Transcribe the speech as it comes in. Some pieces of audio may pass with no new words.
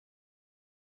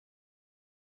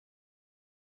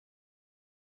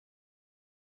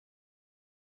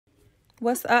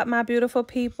What's up, my beautiful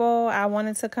people? I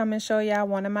wanted to come and show y'all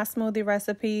one of my smoothie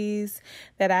recipes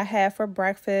that I had for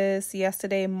breakfast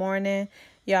yesterday morning.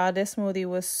 Y'all, this smoothie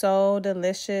was so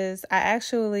delicious. I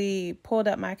actually pulled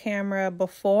up my camera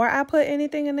before I put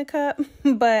anything in the cup,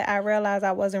 but I realized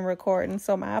I wasn't recording,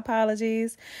 so my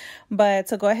apologies. But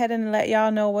to go ahead and let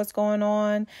y'all know what's going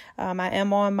on, I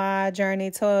am on my journey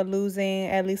to losing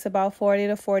at least about 40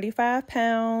 to 45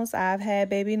 pounds. I've had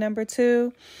baby number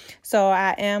 2, so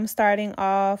I am starting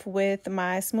off with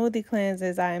my smoothie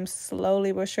cleanses. I am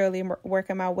slowly but surely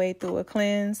working my way through a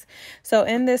cleanse. So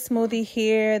in this smoothie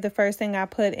here, the first thing I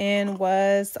put in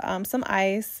was some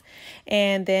ice,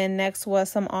 and then next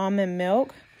was some almond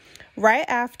milk. Right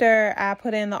after I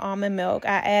put in the almond milk,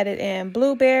 I added in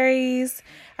blueberries.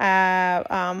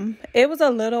 It was a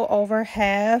little over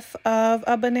half of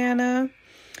a banana.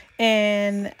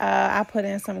 And I put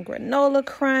in some granola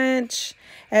crunch.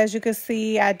 As you can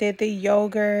see, I did the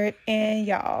yogurt, and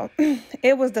y'all,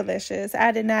 it was delicious.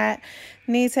 I did not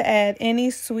need to add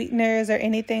any sweeteners or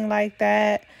anything like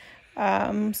that.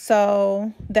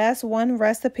 So that's one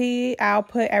recipe. I'll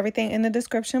put everything in the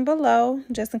description below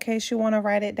just in case you want to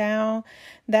write it down.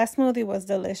 That smoothie was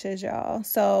delicious, y'all.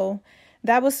 So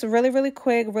that was really, really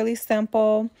quick, really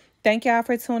simple. Thank y'all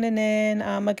for tuning in.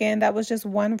 Again, that was just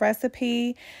one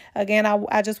recipe. Again,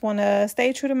 I just want to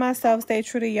stay true to myself, stay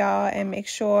true to y'all, and make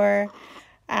sure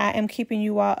I am keeping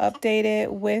you all updated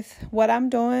with what I'm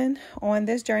doing on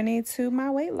this journey to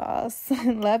my weight loss.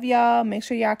 Love y'all. Make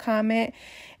sure y'all comment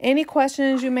any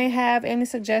questions you may have, any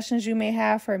suggestions you may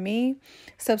have for me.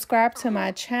 Subscribe to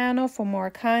my channel for more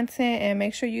content, and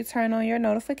make sure you turn on your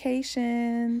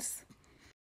notifications.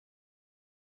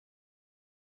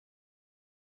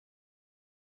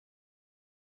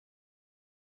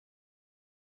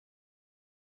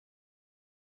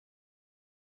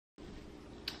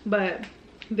 But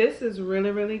this is really,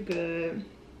 really good.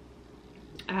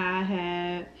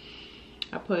 I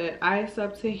put ice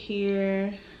up to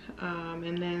here,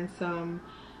 and then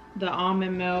the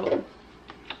almond milk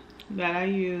that I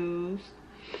used.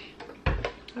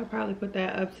 I'll probably put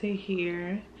that up to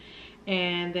here.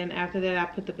 And then after that, I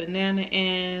put the banana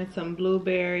in, some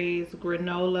blueberries,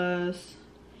 granolas,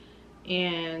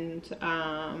 and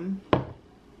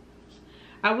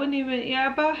I wouldn't even,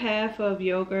 yeah, about half of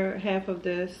yogurt, half of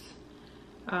this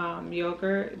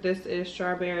yogurt. This is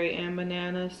strawberry and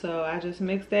banana, so I just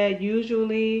mix that.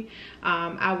 Usually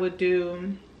I would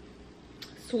do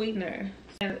sweetener,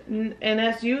 and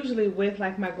that's usually with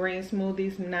like my green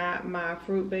smoothies, not my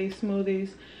fruit-based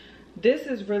smoothies. This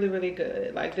is really, really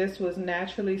good. Like, this was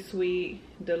naturally sweet,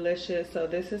 delicious. So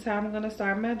this is how I'm gonna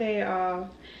start my day off,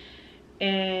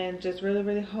 and just really,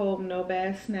 really hope no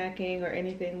bad snacking or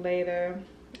anything later.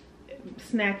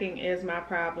 Snacking is my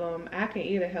problem. I can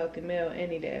eat a healthy meal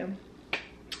any day,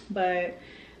 but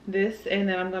this, and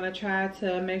then I'm gonna try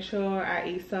to make sure I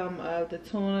eat some of the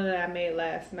tuna that I made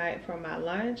last night for my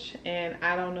lunch, and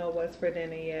I don't know what's for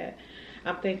dinner yet.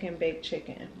 I'm thinking baked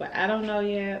chicken, but I don't know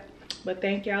yet. But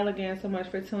thank y'all again so much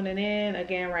for tuning in.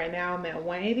 Again, right now I'm at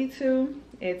 182.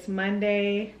 It's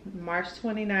Monday, March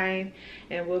 29th,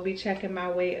 and we'll be checking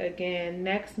my weight again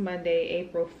next Monday,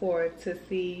 April 4th, to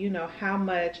see, you know, how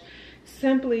much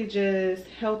simply just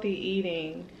healthy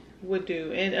eating would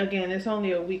do. And again, it's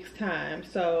only a week's time,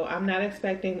 so I'm not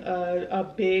expecting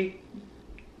a big,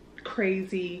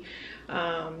 crazy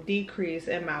decrease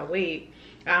in my weight.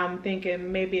 I'm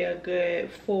thinking maybe a good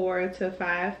 4 to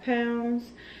 5 pounds.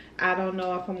 I don't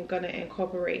know if I'm gonna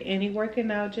incorporate any working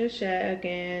out just yet.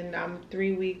 Again, I'm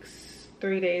 3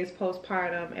 days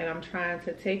postpartum, and I'm trying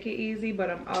to take it easy, but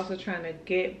I'm also trying to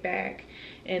get back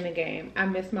in the game. I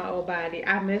miss my old body.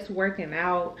 I miss working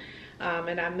out,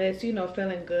 and I miss, you know,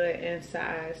 feeling good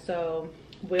inside. So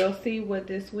we'll see what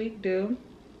this week do,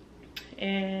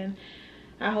 and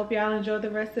I hope y'all enjoy the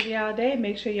rest of y'all day.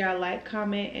 Make sure y'all like,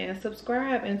 comment, and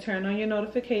subscribe, and turn on your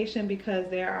notification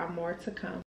because there are more to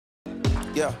come.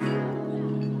 Yeah.